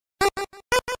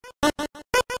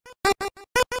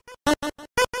Hello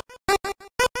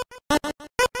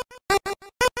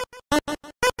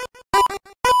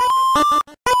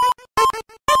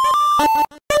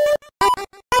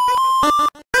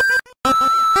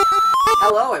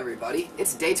everybody,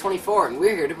 it's day 24 and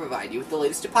we're here to provide you with the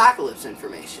latest apocalypse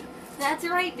information. That's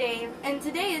right, Dave. And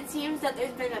today it seems that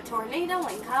there's been a tornado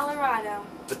in Colorado.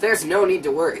 But there's no need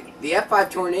to worry. The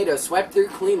F5 tornado swept through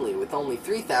cleanly with only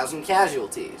 3,000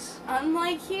 casualties.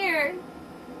 Unlike here.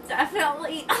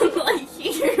 Definitely unlike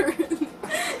here.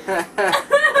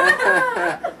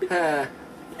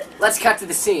 Let's cut to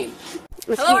the scene.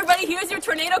 Hello everybody, here's your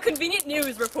Tornado Convenient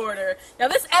News reporter. Now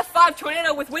this F5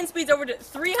 tornado with wind speeds over to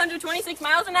 326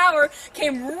 miles an hour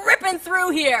came ripping through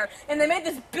here, and they made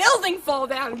this building fall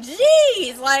down.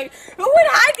 Jeez, like, who would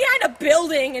hide behind a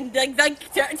building and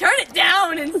turn it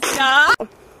down and stuff?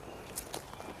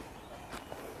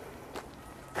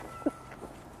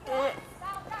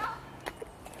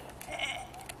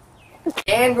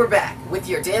 And we're back with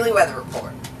your daily weather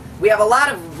report. We have a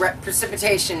lot of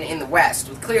precipitation in the west,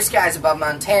 with clear skies above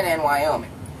Montana and Wyoming.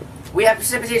 We have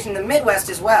precipitation in the Midwest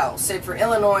as well, save for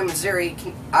Illinois, Missouri,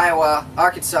 Iowa,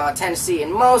 Arkansas, Tennessee,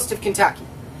 and most of Kentucky.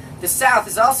 The South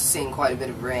is also seeing quite a bit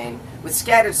of rain, with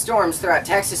scattered storms throughout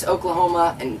Texas,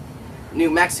 Oklahoma, and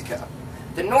New Mexico.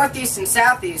 The Northeast and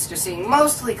Southeast are seeing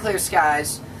mostly clear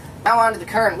skies. Now on to the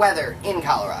current weather in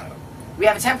Colorado. We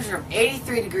have a temperature of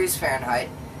 83 degrees Fahrenheit,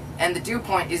 and the dew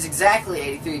point is exactly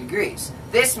 83 degrees.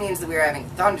 This means that we are having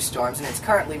thunderstorms and it's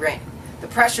currently raining. The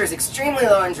pressure is extremely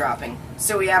low and dropping,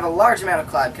 so we have a large amount of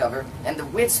cloud cover, and the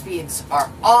wind speeds are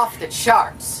off the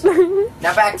charts.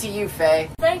 Now back to you,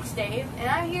 Faye. Thanks, Dave, and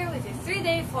I'm here with your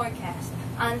 3-day forecast.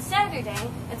 On Saturday,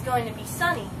 it's going to be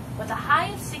sunny with a high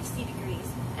of 60 degrees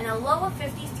and a low of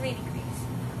 53 degrees.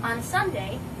 On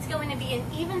Sunday, it's going to be an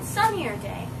even sunnier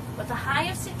day with a high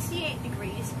of 68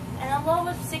 degrees and a low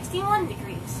of 61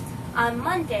 degrees. On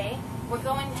Monday, we're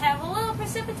going to have a little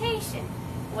precipitation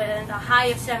with a high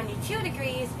of 72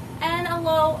 degrees and a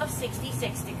low of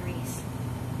 66 degrees.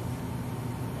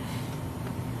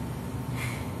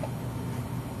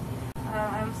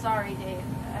 I'm sorry, Dave.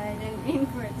 I didn't mean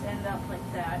for it to end up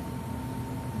like that.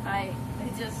 I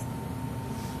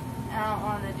don't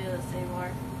want to do this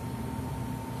anymore.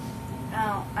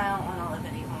 I don't want to live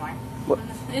anymore. What?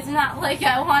 It's not like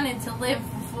I wanted to live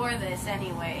before this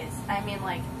anyways. I mean,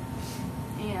 like,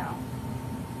 you know,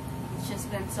 it's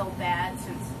just been so bad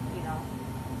since, you know,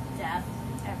 death.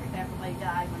 Everybody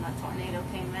died when a tornado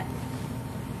came in.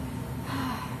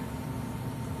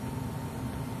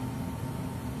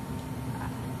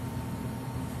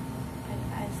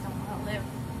 I just don't want to live.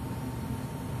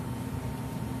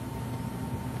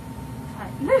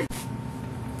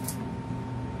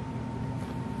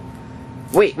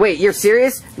 Wait, you're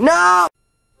serious? No!